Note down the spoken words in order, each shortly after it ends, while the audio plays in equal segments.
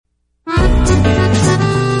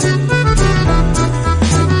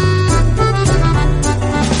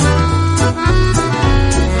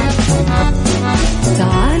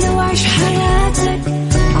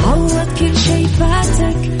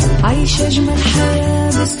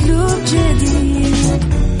الحياة بأسلوب جديد.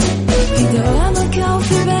 في دوامك أو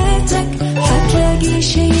في بيتك حتلاقي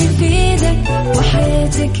شي يفيدك،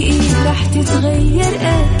 وحياتك إيه راح تتغير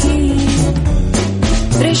أكيد.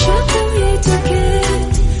 رشاق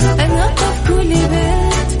ويتوكيت أنا قف كل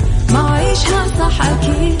بيت، ما عيشها صح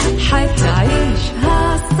أكيد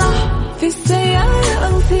حتعيشها صح. في السيارة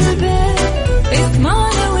أو في البيت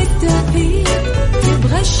اسمعنا والتوفيق،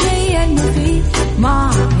 تبغى الشيء المفيد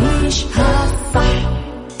ما عيشها صح.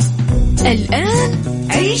 الآن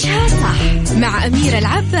عيشها صح مع أميرة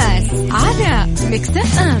العباس على ميكس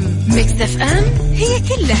اف ام. ميكس اف ام هي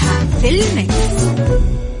كلها في الميكس.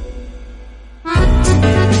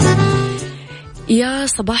 يا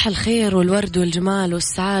صباح الخير والورد والجمال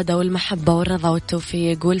والسعادة والمحبة والرضا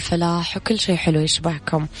والتوفيق والفلاح وكل شيء حلو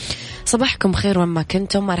يشبهكم. صباحكم خير وين ما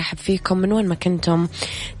كنتم، أرحب فيكم من وين ما كنتم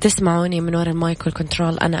تسمعوني من وراء المايك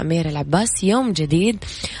والكنترول. أنا أميرة العباس، يوم جديد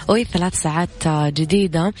و3 ساعات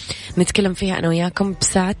جديدة نتكلم فيها أنا وياكم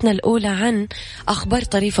بساعتنا الأولى عن أخبار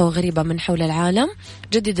طريفة وغريبة من حول العالم،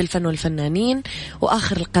 جديد الفن والفنانين،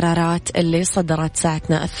 وآخر القرارات اللي صدرت.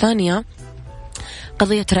 ساعتنا الثانية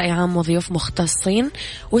قضية رأي عام وضيوف مختصين،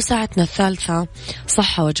 وساعتنا الثالثة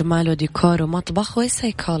صحة وجمال وديكور ومطبخ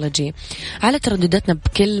وسيكولوجي. على تردداتنا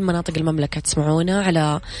بكل مناطق المملكة تسمعونا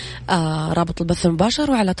على رابط البث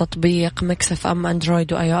المباشر وعلى تطبيق ميكس اف ام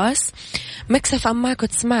اندرويد واي او اس. ميكس اف ام معك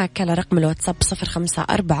وتسمعك على رقم الواتساب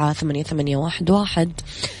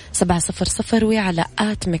 0548811700 وعلى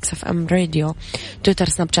ميكس اف ام راديو، تويتر،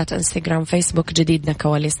 سناب شات، انستغرام، فيسبوك. جديدنا،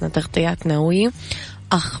 كواليسنا، تغطياتنا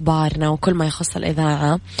أخبارنا وكل ما يخص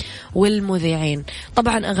الإذاعة والمذيعين.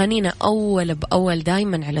 طبعا أغانينا أول بأول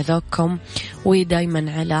دايما على ذوقكم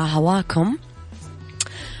ودايما على هواكم،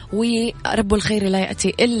 ورب الخير لا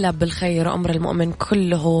يأتي إلا بالخير وأمر المؤمن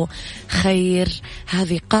كله خير.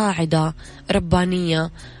 هذه قاعدة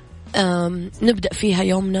ربانية نبدأ فيها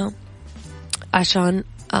يومنا عشان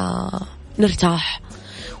نرتاح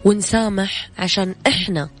ونسامح عشان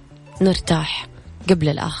إحنا نرتاح قبل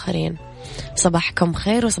الآخرين. صباحكم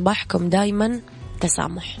خير وصباحكم دايما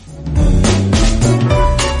تسامح.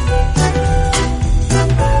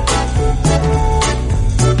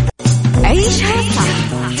 عيشها صح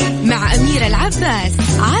مع أميرة العباس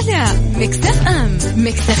على ميكس اف ام.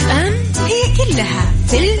 ميكس اف ام هي كلها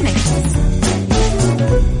في الميكس.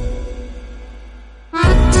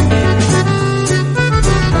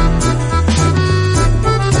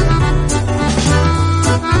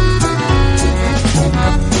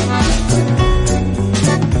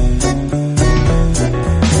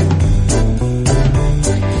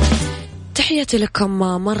 تحياتي لكم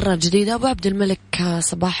مرة جديدة. أبو عبد الملك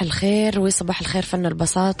صباح الخير، وصباح الخير فن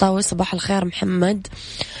البساطة، وصباح الخير محمد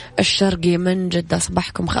الشرقي من جدة.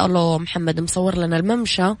 صباحكم خير. الله محمد مصور لنا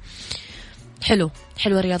الممشى، حلو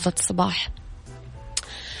رياضة الصباح.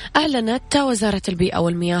 أعلنت وزارة البيئة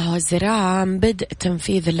والمياه والزراعة عن بدء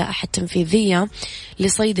تنفيذ اللائحة التنفيذية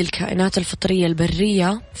لصيد الكائنات الفطرية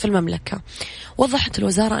البرية في المملكة. وضحت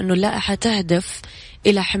الوزارة أن اللائحة تهدف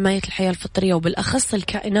إلى حماية الحياة الفطرية وبالأخص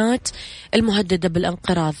الكائنات المهددة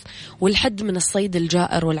بالانقراض، والحد من الصيد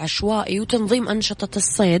الجائر والعشوائي، وتنظيم أنشطة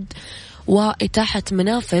الصيد، وإتاحة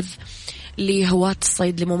منافذ لهواة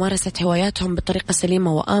الصيد لممارسة هواياتهم بطريقة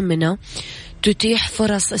سليمة وآمنة تتيح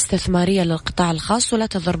فرص استثمارية للقطاع الخاص ولا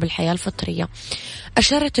تضر بالحياة الفطرية.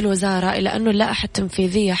 أشارت الوزارة إلى أن اللائحة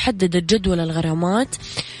التنفيذية حددت جدول الغرامات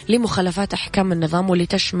لمخالفات أحكام النظام، واللي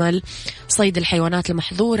تشمل صيد الحيوانات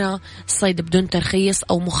المحظورة، الصيد بدون ترخيص،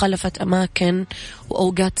 أو مخالفة أماكن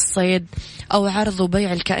وأوقات الصيد، أو عرض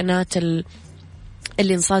وبيع الكائنات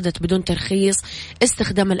اللي انصادت بدون ترخيص،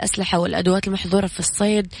 استخدام الأسلحة والأدوات المحظورة في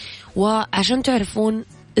الصيد. وعشان تعرفون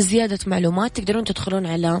زيادة معلومات تقدرون تدخلون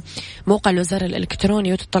على موقع الوزارة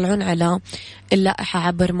الإلكتروني وتطلعون على اللائحة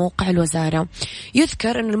عبر موقع الوزارة.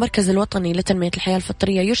 يذكر أن المركز الوطني لتنمية الحياة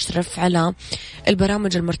الفطرية يشرف على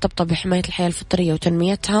البرامج المرتبطة بحماية الحياة الفطرية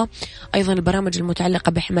وتنميتها، أيضا البرامج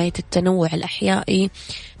المتعلقة بحماية التنوع الأحيائي،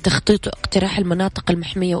 تخطيط واقتراح المناطق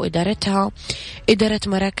المحمية وإدارتها، إدارة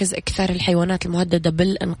مراكز إكثار الحيوانات المهددة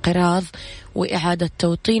بالانقراض وإعادة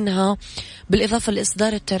توطينها، بالإضافة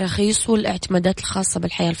لإصدار التراخيص والاعتمادات الخاصة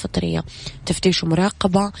بالحياة الفطرية، تفتيش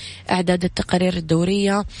ومراقبة، إعداد التقارير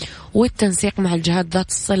الدورية، والتنسيق مع الجهات ذات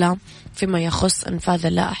الصلة فيما يخص إنفاذ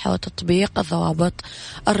اللائحة وتطبيق الضوابط.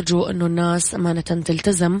 أرجو أنه الناس أمانة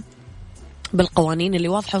تلتزم بالقوانين اللي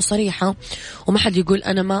واضحة وصريحة، وما حد يقول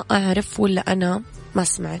أنا ما أعرف ولا أنا ما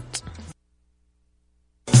سمعت.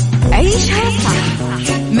 عيشها صح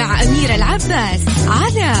مع أميرة العباس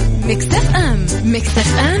على ميكس اف ام. ميكس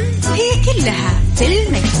اف ام هي كلها في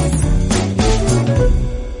الميكس.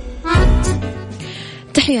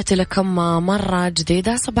 تحياتي لكم مرة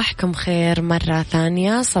جديدة، صباحكم خير مرة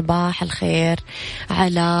ثانية. صباح الخير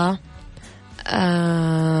على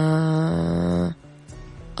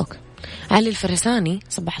علي الفرساني.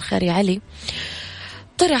 صباح الخير يا علي.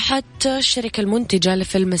 طرحت الشركة المنتجة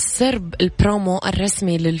لفيلم السرب البرومو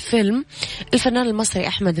الرسمي للفيلم الفنان المصري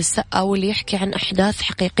أحمد السقا، واللي يحكي عن أحداث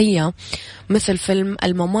حقيقية مثل فيلم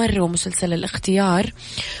الممر ومسلسل الاختيار.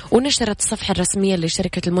 ونشرت الصفحة الرسمية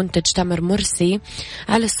لشركة المنتج تامر مرسي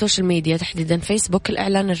على السوشيال ميديا تحديدا فيسبوك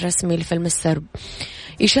الإعلان الرسمي لفيلم السرب.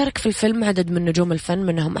 يشارك في الفيلم عدد من نجوم الفن،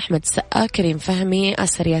 منهم أحمد السقا، كريم فهمي،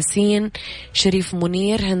 آسر ياسين، شريف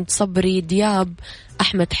منير، هند صبري، دياب،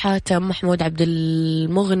 أحمد حاتم، محمود عبد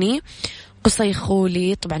المغني، قصي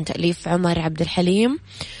خولي، طبعا تأليف عمر عبد الحليم،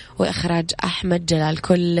 وإخراج أحمد جلال.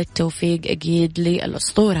 كل التوفيق أكيد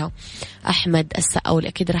للأسطورة أحمد السقا،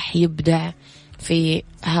 والأكيد راح يبدع في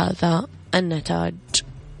هذا النتاج.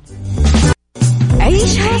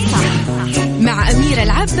 عيشها صح مع أميرة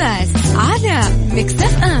العباس على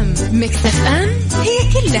مكسف أم. مكسف أم هي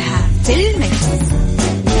كلها في المكس.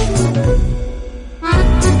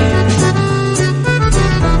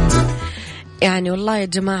 يعني والله يا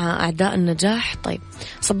جماعة أعداء النجاح. طيب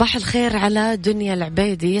صباح الخير على دنيا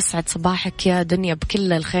العبيدي، يسعد صباحك يا دنيا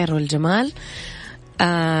بكل الخير والجمال.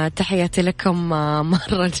 تحياتي لكم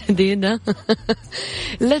مرة جديدة.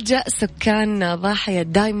 لجأ سكان ضاحية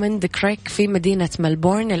دايموند كريك في مدينة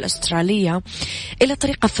ملبورن الأسترالية إلى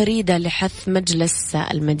طريقة فريدة لحث مجلس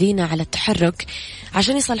المدينة على التحرك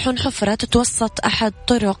عشان يصلحون حفرة تتوسط أحد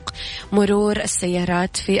طرق مرور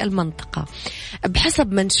السيارات في المنطقة.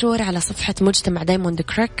 بحسب منشور على صفحة مجتمع دايموند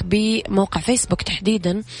كريك بموقع فيسبوك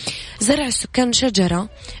تحديدا، زرع السكان شجرة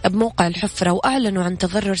بموقع الحفرة وأعلنوا عن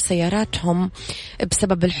تضرر سياراتهم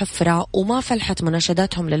بسبب الحفرة، وما فلحت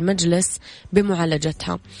مناشداتهم للمجلس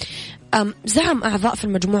بمعالجتها. زعم أعضاء في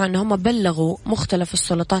المجموعة أنهم بلغوا مختلف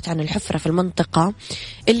السلطات عن الحفرة في المنطقة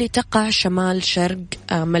اللي تقع شمال شرق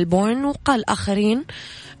ملبورن، وقال آخرين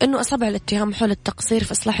أنه أصابع الاتهام حول التقصير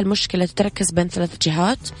في إصلاح المشكلة تتركز بين 3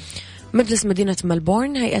 جهات: مجلس مدينة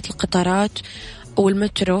ملبورن، هيئة القطارات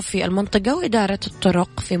والمترو في المنطقة، وإدارة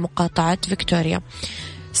الطرق في مقاطعة فيكتوريا.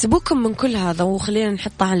 سيبوكم من كل هذا وخلينا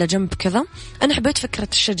نحطها على جنب كذا. أنا حبيت فكرة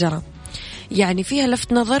الشجرة، يعني فيها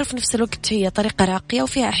لفت نظر وفي نفس الوقت هي طريقة راقية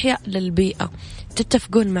وفيها إحياء للبيئة.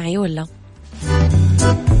 تتفقون معي ولا؟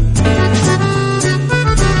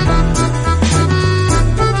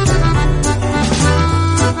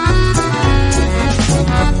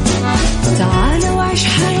 تعال وعيش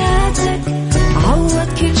حياتك،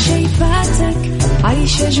 عوض كل شي فاتك،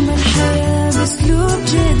 عيش أجمل حياة بأسلوب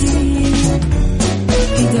جديد.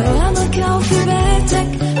 في دوامك أو في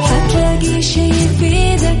بيتك حتلاقي شي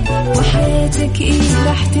يفيدك، وحياتك إيه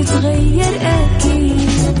راح تتغير أكيد.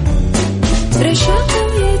 رشاق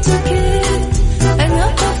ويتوكيت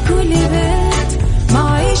أنا في كل بيت، ما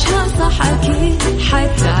عيشها صح أكيد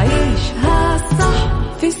حتعيشها صح.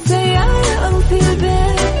 في السيارة أو في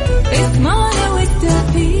البيت اسمعنا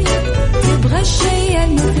والتوفيق، تبغى الشي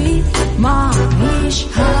المفيد، ما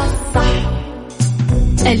عيشها صح.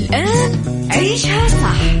 الآن عيشها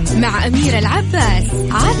صح مع أميرة العباس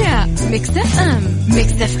على مكسف أم.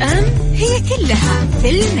 مكسف أم هي كلها في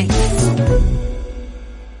المكس.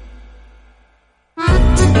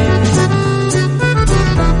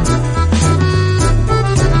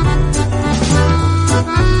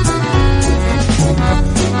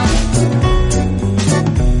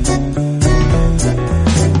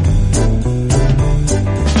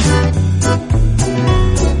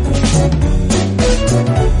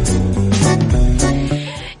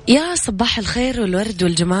 صباح الخير والورد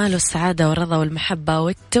والجمال والسعادة والرضا والمحبة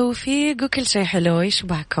والتوفيق وكل شيء حلو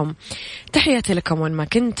يشبهكم. تحياتي لكم وين ما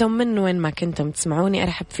كنتم، من وين ما كنتم تسمعوني.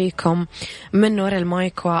 أرحب فيكم من وراء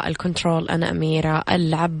المايك والكنترول، أنا أميرة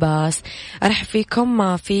العباس. أرحب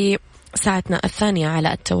فيكم في ساعتنا الثانية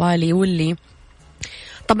على التوالي، واللي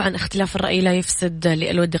طبعا اختلاف الرأي لا يفسد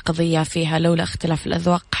للود قضية فيها، لولا اختلاف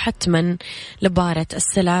الأذواق حتما لبارة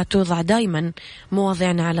السلع. توضع دايما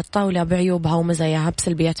مواضيعنا على الطاولة بعيوبها ومزاياها،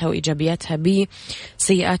 بسلبياتها وإيجابياتها،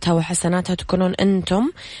 بسيئاتها وحسناتها. تكونون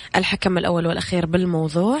أنتم الحكم الأول والأخير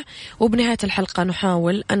بالموضوع، وبنهاية الحلقة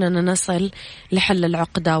نحاول أننا نصل لحل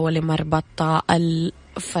العقدة ولمربط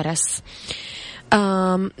الفرس.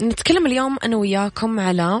 نتكلم اليوم أنا وياكم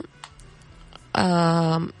على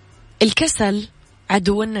الكسل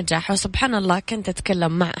عدو النجاح. وسبحان الله كنت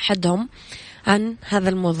أتكلم مع أحدهم عن هذا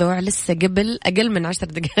الموضوع لسه قبل أقل من 10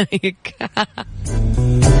 دقائق.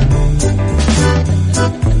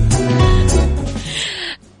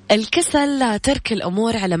 الكسل ترك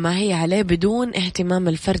الأمور على ما هي عليه بدون اهتمام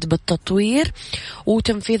الفرد بالتطوير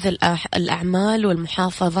وتنفيذ الأعمال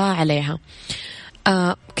والمحافظة عليها.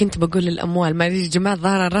 كنت بقول الأموال، ما يا جماعة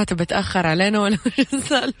ظهر الراتب اتأخر علينا ولا وش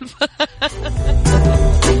السالفة.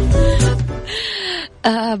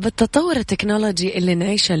 بالتطور التكنولوجي اللي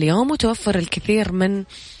نعيشه اليوم وتوفر الكثير من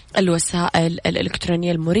الوسائل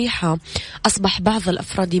الإلكترونية المريحة، أصبح بعض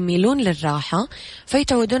الأفراد يميلون للراحة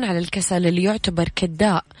فيتعودون على الكسل اللي يعتبر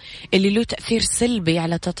كداء، اللي له تأثير سلبي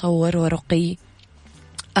على تطور ورقي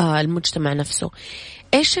المجتمع نفسه.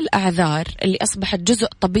 إيش الأعذار اللي أصبحت جزء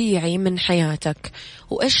طبيعي من حياتك،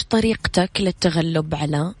 وإيش طريقتك للتغلب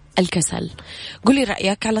على الكسل؟ قولي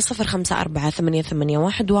رأيك على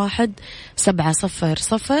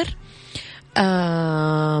 0548811700.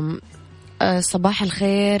 صباح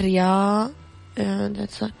الخير يا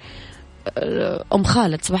أم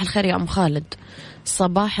خالد. صباح الخير يا أم خالد.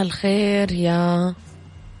 صباح الخير يا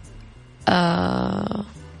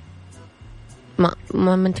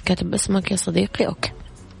ما أنت كاتب اسمك يا صديقي. أوكي.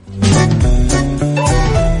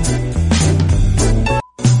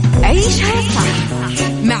 عيشها صح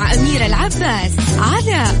مع أميرة العباس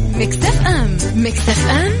على مكسف أم. مكسف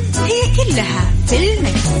أم هي كلها في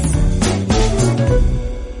المكس.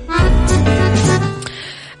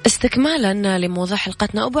 استكمالا لموضوع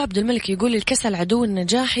حلقتنا، أبو عبد الملك يقول الكسل عدو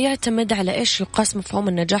النجاح، يعتمد على إيش يقاس مفهوم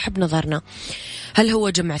النجاح بنظرنا؟ هل هو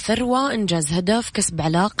جمع ثروة، إنجاز هدف، كسب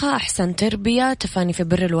علاقة، أحسن تربية، تفاني في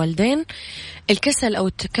بر الوالدين؟ الكسل أو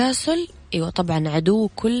التكاسل أيوة طبعا عدو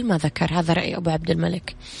كل ما ذكر. هذا رأي أبو عبد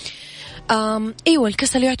الملك. أيوة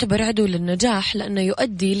الكسل يعتبر عدو للنجاح لأنه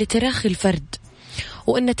يؤدي لتراخي الفرد،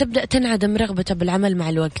 وأنه تبدأ تنعدم رغبته بالعمل مع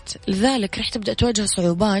الوقت، لذلك رح تبدأ تواجه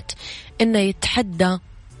صعوبات أنه يتحدى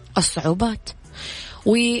الصعوبات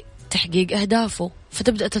وتحقيق أهدافه،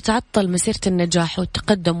 فتبدأ تتعطل مسيرة النجاح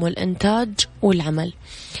والتقدم والإنتاج والعمل.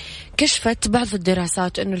 كشفت بعض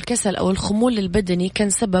الدراسات أنه الكسل أو الخمول البدني كان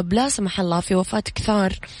سبب لا سمح الله في وفاة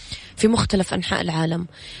كثار في مختلف أنحاء العالم.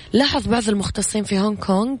 لاحظ بعض المختصين في هونغ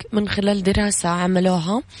كونغ من خلال دراسة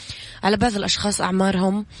عملوها على بعض الأشخاص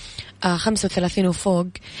أعمارهم 35 وفوق.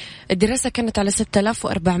 الدراسة كانت على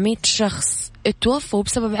 6400 شخص توفوا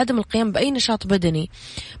بسبب عدم القيام بأي نشاط بدني.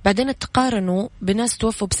 بعدين تقارنوا بناس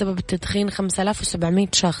توفوا بسبب التدخين 5700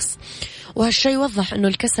 شخص، وهالشيء يوضح أنه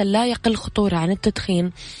الكسل لا يقل خطورة عن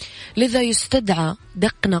التدخين، لذا يستدعى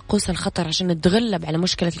دق ناقوس الخطر عشان نتغلب على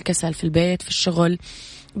مشكلة الكسل في البيت في الشغل،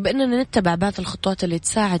 بأننا نتبع بعض الخطوات اللي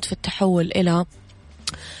تساعد في التحول إلى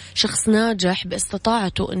شخص ناجح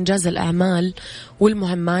باستطاعته إنجاز الأعمال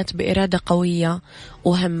والمهمات بإرادة قوية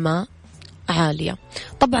وهمة عالية.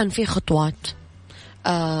 طبعا في خطوات.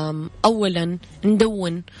 أولا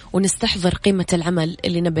ندون ونستحضر قيمة العمل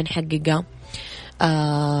اللي نبي نحققه.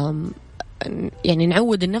 يعني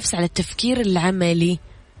نعود النفس على التفكير العملي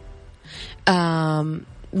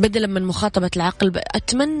بدلا من مخاطبة العقل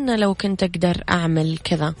أتمنى لو كنت أقدر أعمل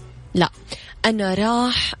كذا، لا أنا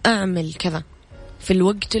راح أعمل كذا في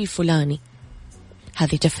الوقت الفلاني.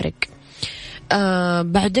 هذه تفرق.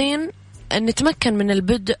 بعدين نتمكن من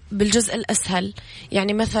البدء بالجزء الأسهل.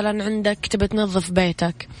 يعني مثلا عندك تبي تنظف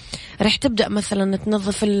بيتك، رح تبدأ مثلا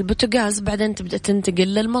تنظف البوتاجاز، بعدين تبدأ تنتقل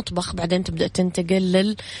للمطبخ، بعدين تبدأ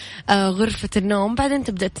تنتقل لغرفة النوم، بعدين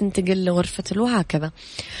تبدأ تنتقل لغرفة وهكذا.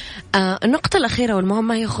 النقطة الأخيرة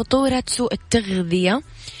والمهمة هي خطورة سوء التغذية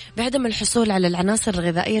بعدم الحصول على العناصر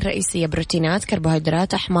الغذائية الرئيسية، بروتينات،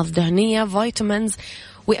 كربوهيدرات، أحماض دهنية، فيتامينز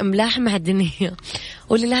وأملاح معدنية،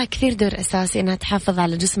 واللي لها كثير دور أساسي أنها تحافظ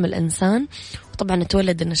على جسم الإنسان، وطبعا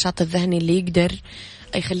تولد النشاط الذهني اللي يقدر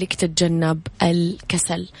يخليك تتجنب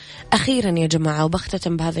الكسل. أخيرا يا جماعة،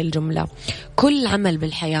 وبختتم بهذه الجملة، كل عمل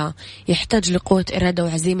بالحياة يحتاج لقوة إرادة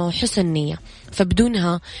وعزيمة وحسن نية،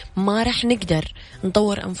 فبدونها ما رح نقدر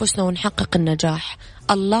نطور أنفسنا ونحقق النجاح.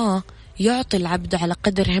 الله يعطي العبد على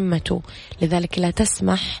قدر همته، لذلك لا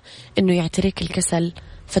تسمح أنه يعتريك الكسل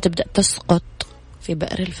فتبدأ تسقط في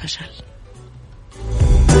بئر الفشل.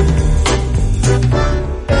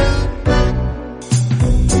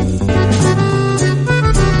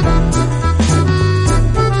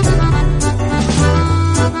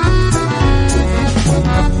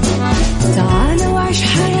 تعال وعيش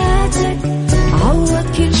حياتك،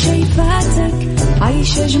 عوض كل شي فاتك،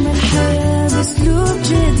 عيش أجمل حياة بأسلوب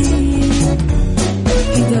جديد.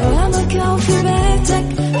 في دوامك أو في بيتك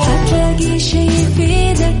حتلاقي شي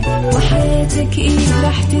يفيدك، وحياتك إيه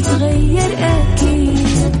راح تتغير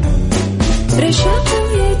أكيد. رشاق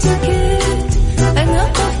ويتكت أنا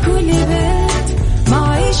قف كل بيت، ما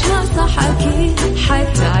عيشها صح أكيد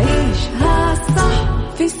حتعيشها صح.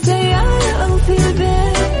 في السيارة أو في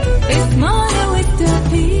البيت اسمعنا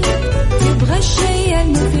والتوفيق، تبغى الشي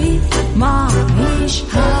المفيد ما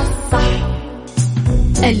عيشها صح.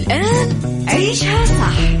 الآن عيشها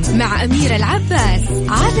صح مع أميرة العباس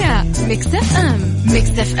على ميكس اف ام. ميكس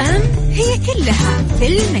اف ام هي كلها في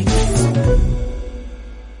الميكس.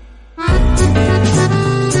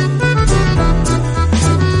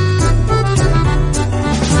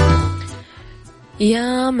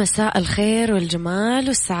 يا مساء الخير والجمال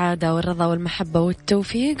والسعادة والرضا والمحبة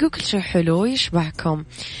والتوفيق وكل شيء حلو يشبهكم.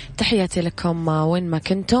 تحياتي لكم وين ما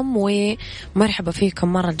كنتم ومرحبا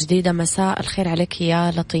فيكم مرة جديدة. مساء الخير عليك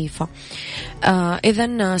يا لطيفة.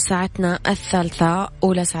 إذن ساعتنا الثالثة،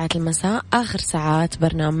 أولى ساعات المساء، آخر ساعات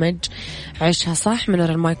برنامج عيشها صح. من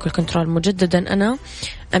وراء المايك والكنترول مجددا أنا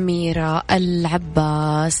أميرة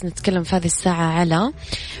العباس. نتكلم في هذه الساعة على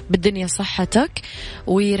بالدنيا صحتك،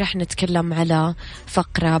 ورح نتكلم على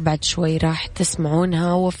فقرة بعد شوي راح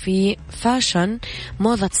تسمعونها، وفي فاشن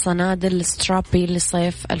موضة صنادل السترابي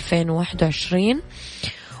لصيف 2021،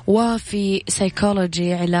 وفي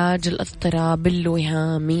سيكولوجي علاج الاضطراب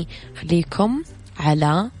الوهامي. خليكم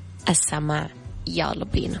على السمع، يلا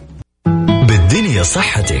بينا. بالدنيا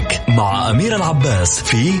صحتك مع أميرة العباس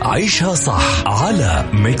في عيشها صح على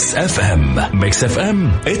ميكس اف ام. ميكس اف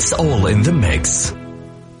ام it's all in the mix.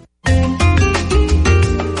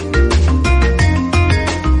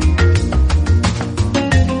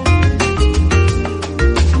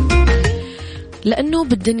 لأنه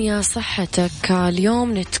بالدنيا صحتك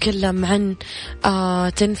اليوم نتكلم عن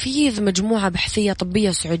تنفيذ مجموعة بحثية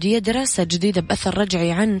طبية سعودية، دراسة جديدة بأثر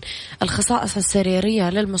رجعي عن الخصائص السريرية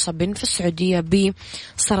للمصابين في السعودية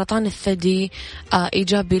بسرطان الثدي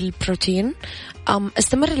إيجابي البروتين.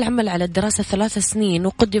 استمر العمل على الدراسة 3 سنين،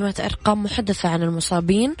 وقدمت أرقام محدثة عن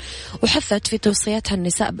المصابين، وحثت في توصيتها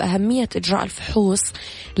النساء بأهمية إجراء الفحوص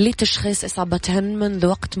لتشخيص إصابتهن منذ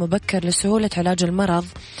وقت مبكر لسهولة علاج المرض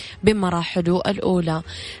بمراحله الأولى.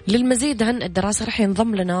 للمزيد عن الدراسة رح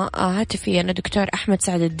ينضم لنا هاتفيا الدكتور أحمد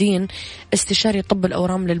سعد الدين، استشاري طب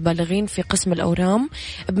الأورام للبالغين في قسم الأورام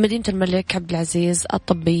بمدينة الملك عبد العزيز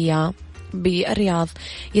الطبية بالرياض.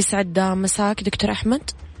 يسعد مساك دكتور أحمد.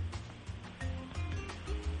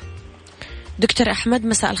 دكتور أحمد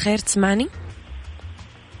مساء الخير، تسمعني؟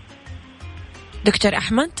 دكتور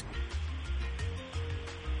أحمد،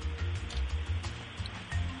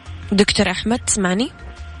 دكتور أحمد تسمعني؟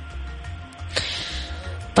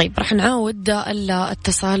 طيب راح نعاود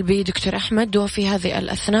الاتصال بدكتور أحمد، وفي هذه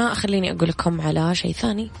الأثناء خليني أقول لكم على شيء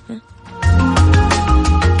ثاني.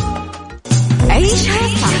 عيشها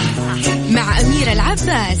صح مع أميرة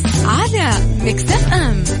العباس على ميكس اف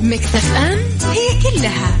ام. ميكس اف ام هي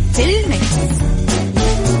كلها في الميكس.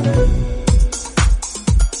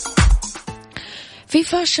 في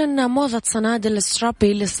فاشن موضة صنادل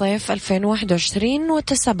السترابي لصيف 2021،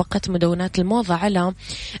 وتسابقت مدونات الموضة على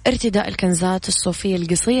ارتداء الكنزات الصوفية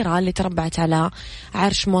القصيرة اللي تربعت على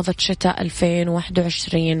عرش موضة شتاء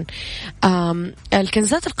 2021.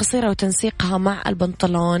 الكنزات القصيرة وتنسيقها مع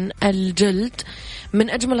البنطلون الجلد من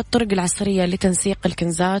أجمل الطرق العصرية لتنسيق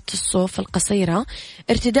الكنزات الصوف القصيرة.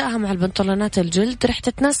 ارتدائها مع البنطلونات الجلد رح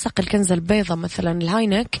تتنسق الكنزة البيضة مثلا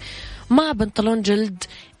الهاينك مع بنطلون جلد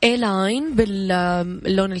A-line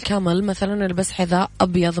باللون الكامل مثلا، نلبس حذاء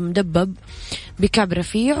أبيض مدبب بكعب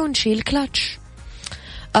رفيع ونشيل كلاتش.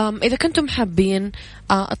 إذا كنتم حابين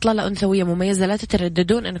إطلالة أنثوية مميزة لا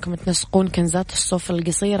تترددون أنكم تنسقون كنزات الصوف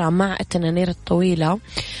القصيرة مع التنانير الطويلة.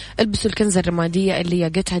 البسوا الكنزة الرمادية اللي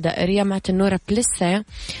يقتها دائرية مع تنورة بلسة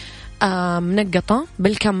منقطة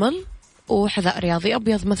بالكمل وحذاء رياضي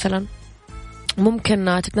أبيض مثلا.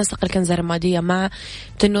 ممكن تتنسق الكنزة الرمادية مع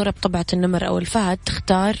تنورة بطبعة النمر أو الفهد،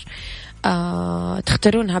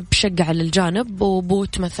 تختارونها بشقة على الجانب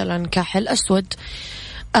وبوت مثلا كاحل أسود.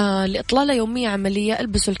 لإطلالة يومية عملية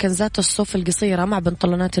البسوا الكنزات الصوف القصيرة مع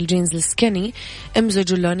بنطلونات الجينز السكيني،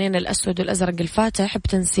 امزجوا اللونين الأسود والأزرق الفاتح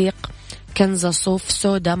بتنسيق كنزة صوف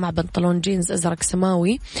سودا مع بنطلون جينز أزرق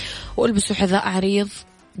سماوي، والبسوا حذاء عريض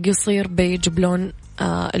قصير بيج بلون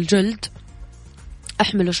الجلد.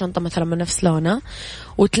 احملوا شنطة مثلا من نفس لونه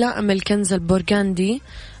وتلائم الكنز البورغاندي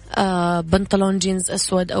بنطلون جينز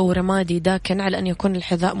أسود أو رمادي داكن على أن يكون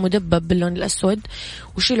الحذاء مدبب باللون الأسود،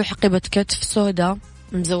 وشيلوا حقيبة كتف سودا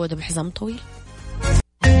مزودة بحزام طويل.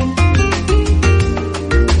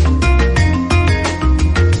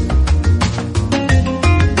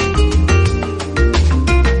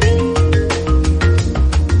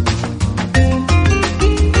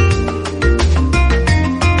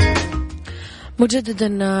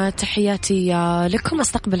 مجددا تحياتي لكم.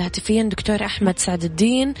 استقبل هاتفيا دكتور أحمد سعد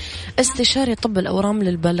الدين، استشاري طب الأورام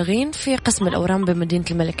للبالغين في قسم الأورام بمدينة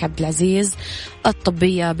الملك عبد العزيز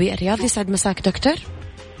الطبية بالرياض. يسعد مساك دكتور.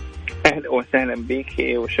 أهلا وسهلا بك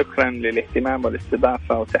وشكرا للاهتمام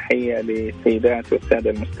والاستضافة، وتحية للسيدات والسادة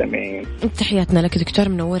المستمعين. تحياتنا لك دكتور،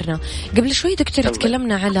 منورنا. قبل شوي دكتور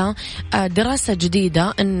تكلمنا على دراسة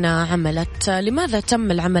جديدة أن عملت، لماذا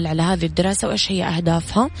تم العمل على هذه الدراسة وإيش هي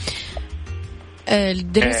أهدافها؟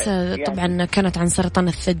 الدراسة يعني طبعا كانت عن سرطان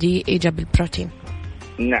الثدي إيجاب البروتين.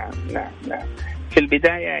 نعم. في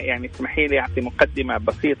البداية يعني اسمحي لي أعطي مقدمة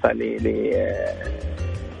بسيطة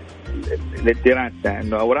للدراسة.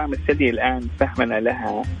 أنه أورام الثدي الآن فهمنا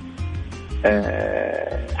لها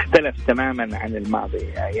اختلف تماما عن الماضي.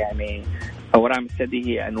 يعني أورام الثدي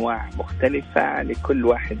هي أنواع مختلفة، لكل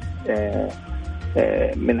واحد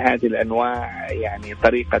من هذه الأنواع يعني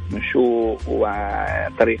طريقة نشوء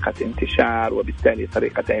وطريقة انتشار، وبالتالي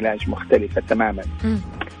طريقة علاج مختلفة تماما.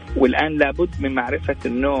 والآن لابد من معرفة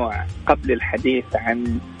النوع قبل الحديث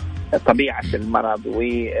عن طبيعة المرض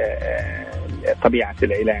وطبيعة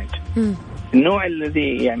العلاج. النوع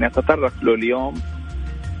الذي يعني أتطرق له اليوم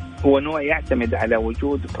هو نوع يعتمد على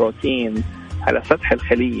وجود بروتين على سطح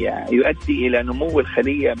الخلية يؤدي إلى نمو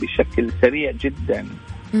الخلية بشكل سريع جدا،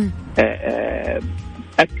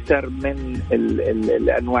 أكثر من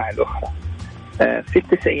الأنواع الأخرى. في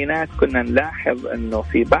التسعينات كنا نلاحظ أنه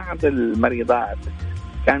في بعض المريضات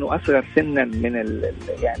كانوا أصغر سنا من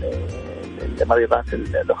يعني المريضات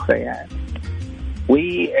الأخرى يعني،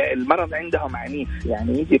 والمرض عندهم عنيف،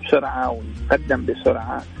 يعني يجي بسرعة ويقدم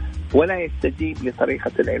بسرعة ولا يستجيب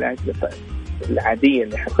لطريقة العلاج العادية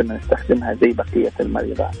اللي كنا نستخدمها زي بقية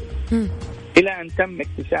المريضات. إلى أن تم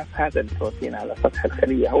اكتشاف هذا البروتين على سطح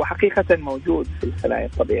الخلية. هو حقيقة موجود في الخلايا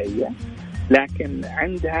الطبيعية، لكن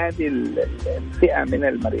عند هذه الفئة من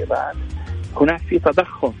المريضات هناك في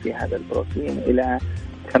تضخم في هذا البروتين إلى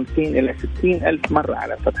 50 إلى 60 ألف مرة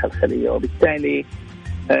على سطح الخلية، وبالتالي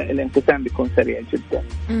الانقسام بيكون سريع جدا.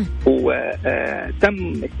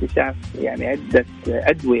 وتم اكتشاف يعني عدة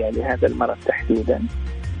أدوية لهذا المرض تحديدا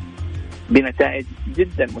بنتائج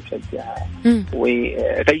جدا مشجعة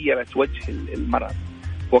وغيرت وجه المرض.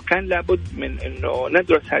 وكان لابد من أنه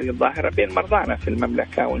ندرس هذه الظاهرة بين مرضانا في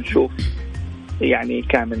المملكة ونشوف يعني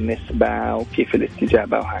كم النسبة وكيف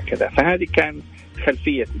الاستجابة وهكذا. فهذه كان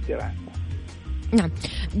خلفية الدراسة. نعم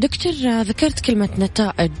دكتور، ذكرت كلمة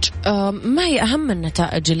نتائج، ما هي أهم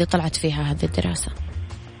النتائج اللي طلعت فيها هذه الدراسة؟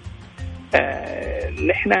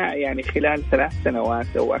 نحن يعني خلال 3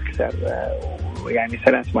 سنوات أو أكثر، يعني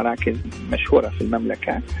 3 مراكز مشهورة في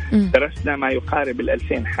المملكة، درسنا ما يقارب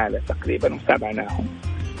 2000 حالة تقريبا وتابعناهم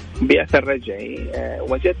بأثر رجعي.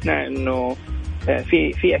 وجدنا أنه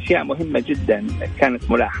في أشياء مهمة جدا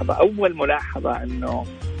كانت ملاحظة. أول ملاحظة أنه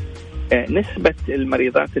نسبة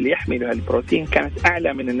المريضات اللي يحملوا البروتين كانت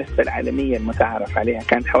أعلى من النسبة العالمية المتعارف عليها،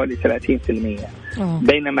 كانت حوالي 30%،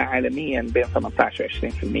 بينما عالميا بين 18 و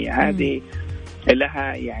 20%. هذه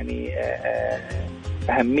لها يعني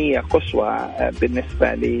أهمية قصوى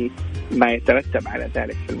بالنسبة لما يترتب على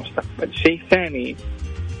ذلك في المستقبل. شيء ثاني،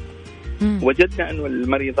 وجدنا أنه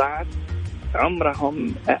المريضات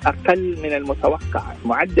عمرهم أقل من المتوقع.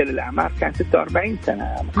 معدل الأعمار كان 46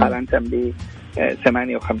 سنة مقارنة ب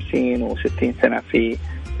 58 و60 سنة في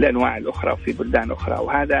الأنواع الأخرى وفي بلدان أخرى.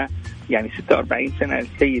 وهذا يعني 46 سنة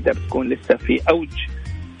السيدة بتكون لسه في أوج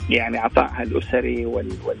يعني عطائها الأسري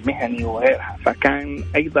والمهني وغيرها، فكان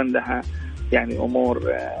أيضا لها يعني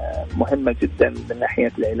أمور مهمة جدا من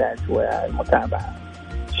ناحية العلاج والمتابعة.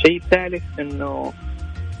 شيء ثالث أنه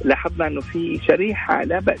لاحظنا أنه في شريحة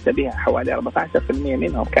لا بأس بها، حوالي 14%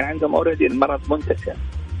 منهم كان عندهم أوريدي المرض منتشر.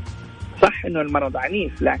 صح أنه المرض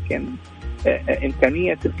عنيف، لكن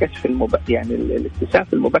إمكانية الكشف يعني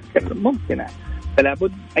الاكتشاف المبكر ممكنة. فلا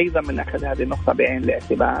بد أيضا من أخذ هذه النقطة بعين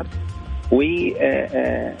الاعتبار و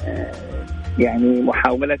يعني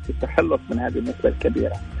محاولة التخلص من هذه النسبة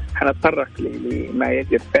الكبيرة. حنتطرق لما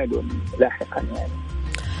يجب فعله لاحقا.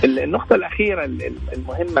 يعني النقطة الأخيرة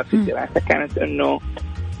المهمة في الدراسة كانت أنه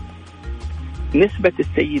نسبة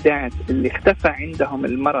السيدات اللي اختفى عندهم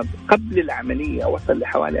المرض قبل العملية وصل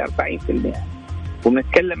لحوالي 40%،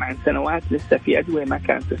 وبنتكلم عن سنوات لسه في أدوية ما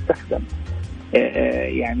كانت تستخدم.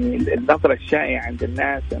 يعني النظرة الشائعة عند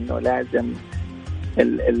الناس أنه لازم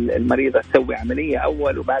المريضة تسوي عملية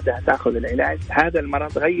أول وبعدها تأخذ العلاج. هذا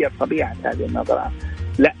المرض غير طبيعة هذه النظرة.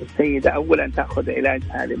 لا، السيدة أولا تأخذ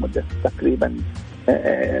علاجها لمدة تقريبا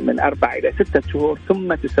من 4 إلى 6 شهور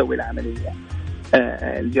ثم تسوي العملية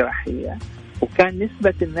الجراحية. وكان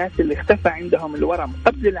نسبة الناس اللي اختفى عندهم الورم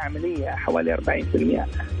قبل العملية حوالي 40%،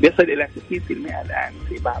 بيصل إلى 60% الآن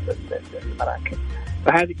في بعض المراكز.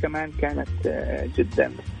 فهذه كمان كانت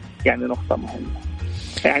جدا يعني نقطة مهمة.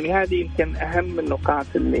 يعني هذه يمكن أهم النقاط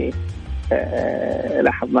اللي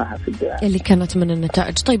لاحظناها في الدراسة اللي كانت من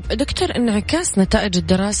النتائج. طيب دكتور، انعكاس نتائج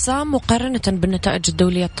الدراسة مقارنة بالنتائج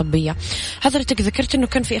الدولية الطبية، حضرتك ذكرت أنه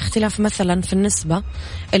كان في اختلاف مثلا في النسبة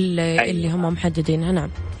اللي هم محددينها. نعم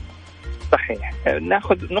صحيح.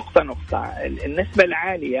 ناخذ نقطة. النسبة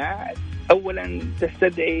العالية أولا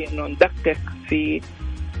تستدعي أنه ندقق في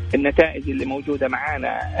النتائج اللي موجودة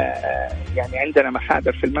معانا. يعني عندنا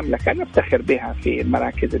مخابر في المملكة نفتخر بها في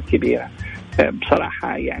المراكز الكبيرة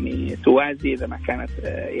بصراحة، يعني توازي إذا ما كانت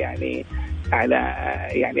يعني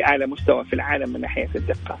أعلى مستوى في العالم من ناحية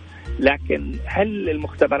الدقة. لكن هل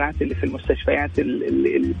المختبرات اللي في المستشفيات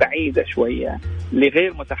البعيدة شوية اللي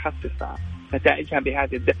غير متخصصة نتائجها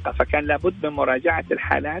بهذه الدقة؟ فكان لابد من مراجعة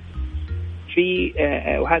الحالات في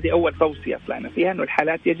وهذه أول توصية طلعنا فيها، أنه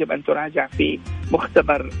الحالات يجب أن تراجع في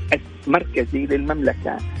مختبر مركزي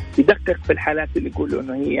للمملكة يدقق في الحالات اللي يقولوا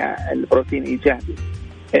أنه هي البروتين إيجابي.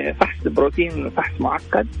 فحص البروتين فحص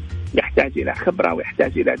معقد يحتاج إلى خبرة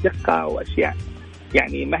ويحتاج إلى دقة وأشياء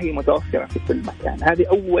يعني ما هي متوفرة في كل مكان. هذه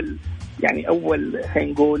أول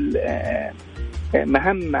خلينا نقول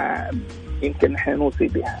مهمة يمكن نحن نوصي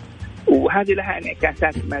بها، وهذه لها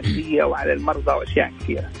انعكاسات مادية وعلى المرضى وأشياء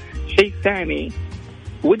كثيرة. شيء ثاني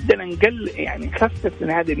ودنا يعني نخفف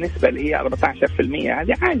من هذه النسبة اللي هي 14%،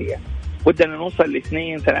 هذه عالية، ودنا نوصل ل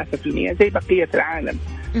 2-3% زي بقية العالم.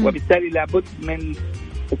 وبالتالي لابد من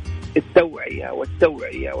التوعية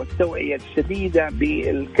الشديدة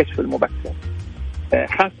بالكشف المبكر،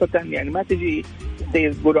 خاصة يعني ما تجي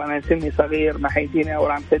تقولوا أنا سني صغير ما حيجيني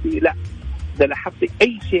أورام ثدي، لا، إذا لاحظتي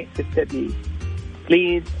أي شيء في الثدي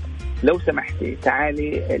بليز لو سمحتي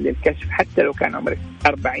تعالي للكشف حتى لو كان عمرك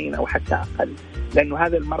 40 أو حتى أقل، لأنه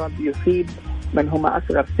هذا المرض يصيب من هم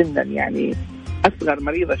أصغر سنا. يعني أصغر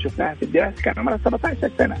مريضة شفناها في الدراسة كان عمرها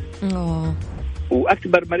 17 سنة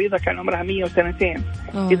وأكبر مريضة كان عمرها 102.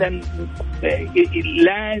 إذا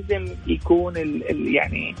لازم يكون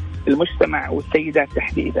يعني المجتمع والسيدات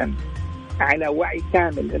تحديدا على وعي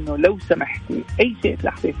كامل إنه لو سمحتي أي شيء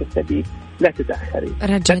تلاحظيه في الثدي لا تتأخري،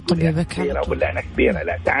 رجعي طبيبك ولا أنا كبيرة،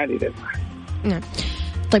 لا تعالي للمحل. نعم.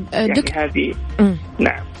 طيب يعني هذه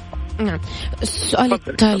نعم. السؤال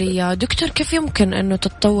التالي يا دكتور، كيف يمكن أنه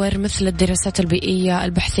تتطور مثل الدراسات البيئية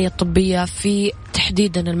البحثية الطبية في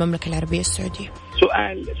تحديدا المملكة العربية السعودية؟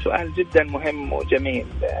 سؤال جدا مهم وجميل.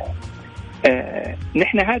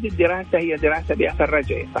 نحن هذه الدراسة هي دراسة بأثر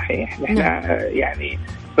رجعي صحيح. نحن يعني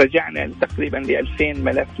رجعنا تقريبا ل2000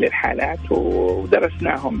 ملف للحالات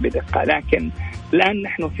ودرسناهم بدقة، لكن الآن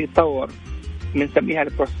نحن في طور بنسميها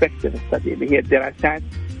البروسبكتيف ستادي اللي هي الدراسات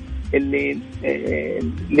اللي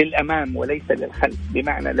للأمام وليس للخلف.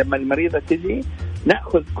 بمعنى لما المريضة تجي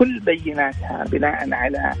نأخذ كل بيناتها بناء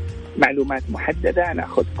على معلومات محددة،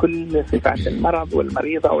 نأخذ كل صفات المرض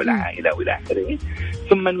والمريضة والعائلة وإلى آخره،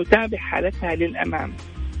 ثم نتابع حالتها للأمام.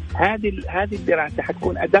 هذه الدراسة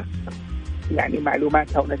حتكون أدق يعني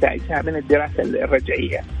معلوماتها ونتائجها من الدراسة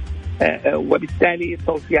الرجعية، وبالتالي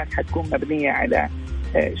التوصيات حتكون مبنية على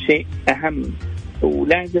شيء أهم.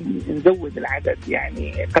 ولازم نزود العدد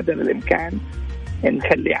يعني قدر الإمكان،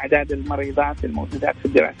 نخلي أعداد المريضات الموجودات في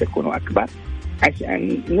الدراسة يكونوا أكبر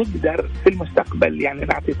عشان نقدر في المستقبل يعني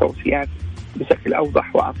نعطي توصيات بشكل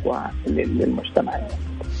أوضح وأقوى للمجتمع.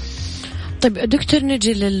 طيب دكتور،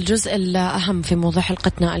 نجي للجزء الأهم في موضوع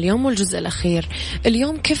حلقتنا اليوم والجزء الأخير.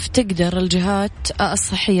 اليوم كيف تقدر الجهات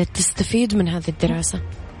الصحية تستفيد من هذه الدراسة؟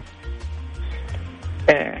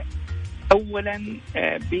 أولا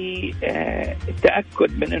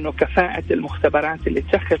بالتأكد من أنه كفاءة المختبرات اللي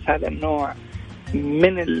تشخص هذا النوع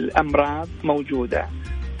من الأمراض موجودة،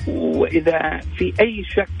 وإذا في أي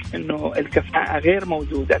شك أنه الكفاءة غير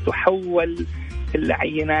موجودة تحول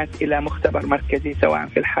العينات إلى مختبر مركزي سواء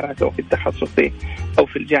في الحرس أو في التخصصي أو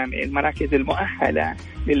في الجامعي، المراكز المؤهلة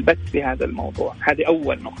للبث في هذا الموضوع. هذه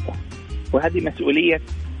أول نقطة، وهذه مسؤولية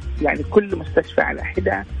يعني كل مستشفى على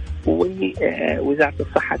حدة، ووزارة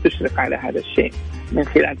الصحة تشرف على هذا الشيء من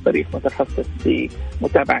خلال فريق متخصص في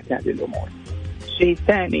متابعة هذه الأمور. شيء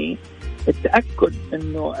ثاني التأكد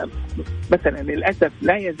أنه مثلا للأسف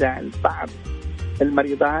لا يزال بعض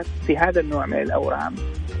المريضات في هذا النوع من الأورام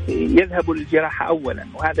يذهبوا للجراحة أولا،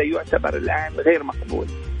 وهذا يعتبر الآن غير مقبول.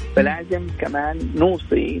 فلازم كمان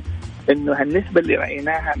نوصي أنه هالنسبة اللي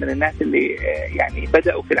رأيناها من الناس اللي يعني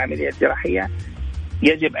بدأوا في العملية الجراحية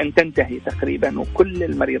يجب أن تنتهي تقريبا، وكل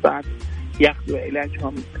المريضات يأخذوا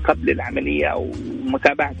علاجهم قبل العملية أو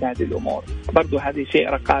متابعة هذه الأمور. برضو هذا شيء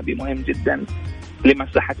رقابي مهم جدا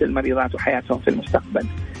لمصلحة المريضات وحياتهم في المستقبل.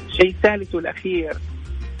 شيء ثالث والأخير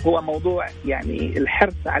هو موضوع يعني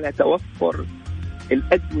الحرص على توفر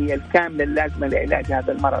الأدوية الكاملة اللازمة لعلاج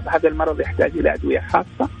هذا المرض. هذا المرض يحتاج إلى أدوية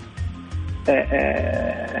خاصة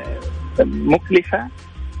مكلفة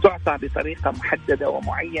تعطى بطريقة محددة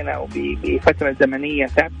ومعينة وبفترة زمنية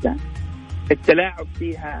ثابتة، التلاعب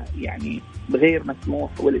فيها يعني غير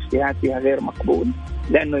مسموح والاجتهاد فيها غير مقبول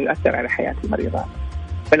لأنه يؤثر على حياة المريضات.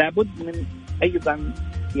 فلا بد من أيضا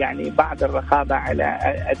يعني بعض الرقابة على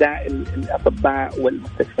أداء الأطباء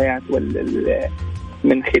والمستشفيات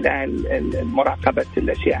من خلال مراقبة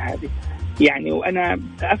الأشياء هذه يعني. وأنا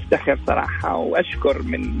أفتخر صراحة وأشكر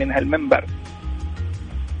من هالمنبر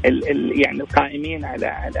يعني القائمين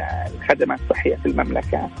على الخدمات الصحية في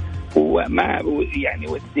المملكة، وما يعني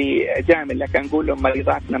ودي أجامل لكن نقول لهم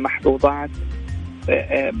مريضاتنا محظوظات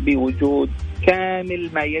بوجود كامل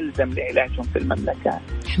ما يلزم لعلاجهم في المملكة،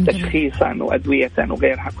 تشخيصا وأدوية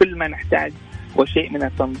وغيرها. كل ما نحتاج وشيء من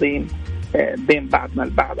التنظيم بين بعضنا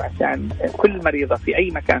البعض عشان كل مريضة في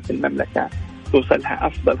أي مكان في المملكة توصلها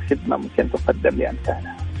أفضل خدمة ممكن تقدم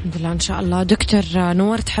لأمثالها. الحمد لله. إن شاء الله دكتور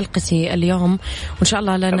نورت حلقتي اليوم، وإن شاء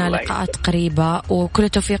الله لنا لقاءات قريبة، وكل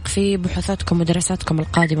توفيق في بحوثاتكم ودراساتكم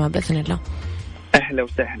القادمة بإذن الله. أهلا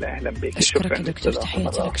وسهلا. أهلا بك. أشكرك دكتور،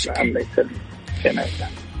 تحياتي لك. شكرا. الله يسلمك.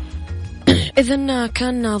 إذن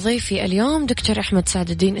كان ضيفي اليوم دكتور أحمد سعد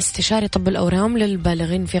الدين، استشاري طب الأورام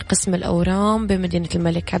للبالغين في قسم الأورام بمدينة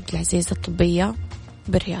الملك عبد العزيز الطبية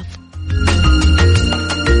بالرياض.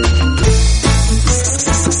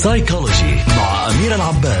 سايكولوجي مع أميرة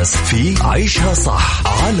العباس في عيشها صح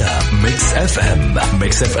على ميكس اف ام.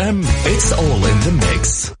 ميكس اف ام it's all in the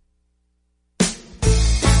mix.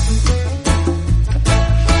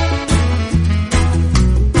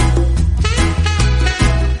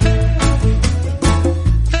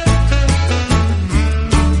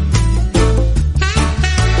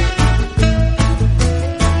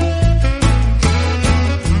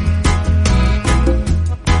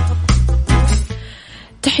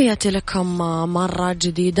 تحياتي لكم مرة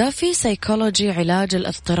جديدة في سايكولوجي. علاج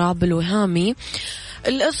الاضطراب الوهامي.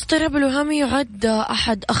 الاضطراب الوهامي يعد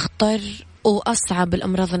أحد أخطر وأصعب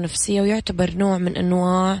الأمراض النفسية، ويعتبر نوع من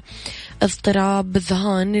أنواع اضطراب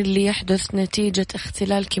الذهان اللي يحدث نتيجة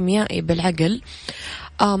اختلال كيميائي بالعقل.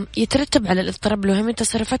 يترتب على الاضطراب الوهمي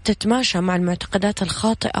تصرفات تتماشى مع المعتقدات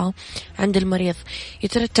الخاطئة عند المريض،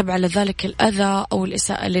 يترتب على ذلك الأذى أو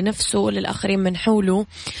الإساءة لنفسه وللآخرين من حوله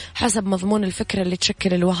حسب مضمون الفكرة اللي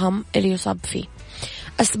تشكل الوهم اللي يصاب فيه.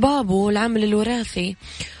 أسبابه العامل الوراثي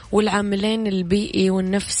والعاملين البيئي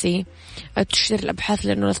والنفسي. تشير الأبحاث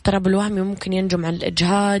لأنه الاضطراب الوهمي ممكن ينجم عن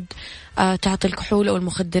الإجهاد، تعاطي الكحول أو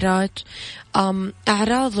المخدرات.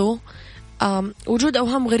 أعراضه وجود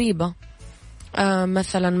أوهام غريبة،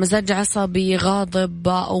 مثلا مزاج عصبي غاضب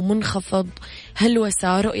أو منخفض،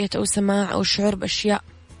 هلوسة، رؤية أو سماع أو شعور بأشياء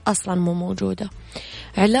أصلا مو موجودة.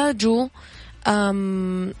 علاجه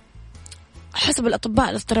حسب الأطباء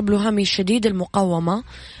الاضطراب الوهمي شديد المقاومة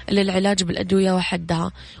للعلاج بالأدوية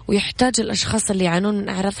وحدها، ويحتاج الأشخاص اللي يعانون من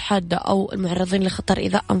أعراض حادة أو المعرضين لخطر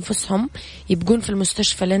إيذاء أنفسهم يبقون في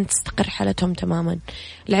المستشفى لين تستقر حالتهم تماما.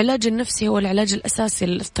 العلاج النفسي هو العلاج الأساسي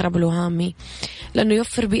للاضطراب الوهمي، لأنه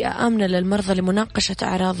يوفر بيئة آمنة للمرضى لمناقشة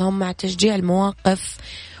أعراضهم مع تشجيع المواقف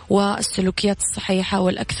والسلوكيات الصحيحة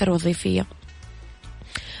والأكثر وظيفية.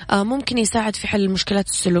 ممكن يساعد في حل المشكلات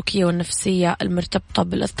السلوكية والنفسية المرتبطة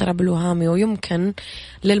بالاضطراب الوهمي، ويمكن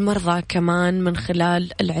للمرضى كمان من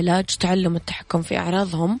خلال العلاج تعلم التحكم في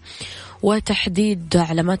أعراضهم وتحديد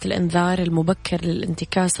علامات الإنذار المبكر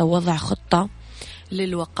للانتكاسة ووضع خطة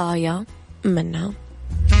للوقاية منها.